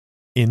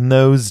In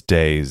those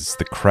days,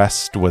 the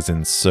Crest was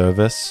in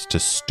service to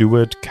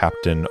Steward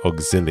Captain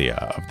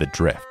Auxilia of the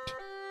Drift.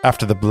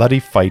 After the bloody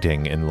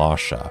fighting in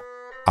Lasha,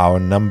 our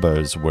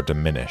numbers were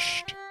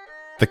diminished.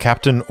 The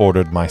captain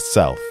ordered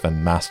myself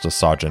and Master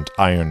Sergeant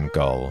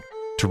Irongull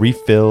to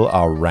refill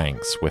our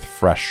ranks with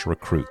fresh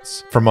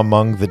recruits from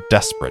among the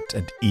desperate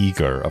and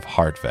eager of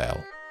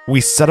Heartvale.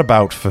 We set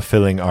about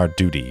fulfilling our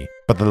duty,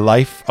 but the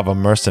life of a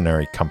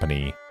mercenary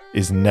company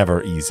is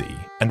never easy,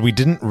 and we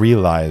didn't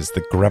realize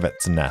the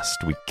Grevit's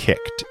nest we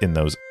kicked in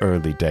those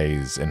early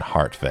days in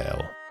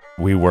Heartvale.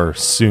 We were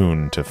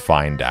soon to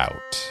find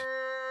out.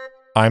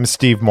 I'm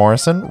Steve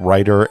Morrison,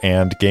 writer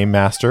and game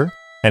master,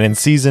 and in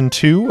Season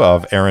 2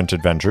 of Errant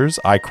Adventures,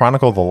 I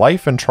chronicle the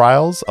life and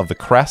trials of the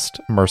Crest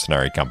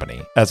Mercenary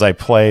Company, as I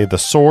play the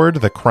Sword,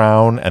 the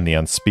Crown, and the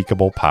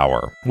Unspeakable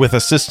Power, with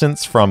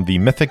assistance from the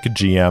Mythic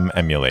GM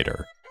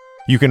emulator.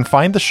 You can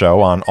find the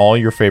show on all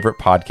your favorite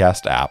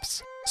podcast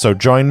apps, so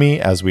join me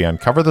as we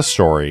uncover the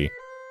story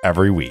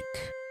every week.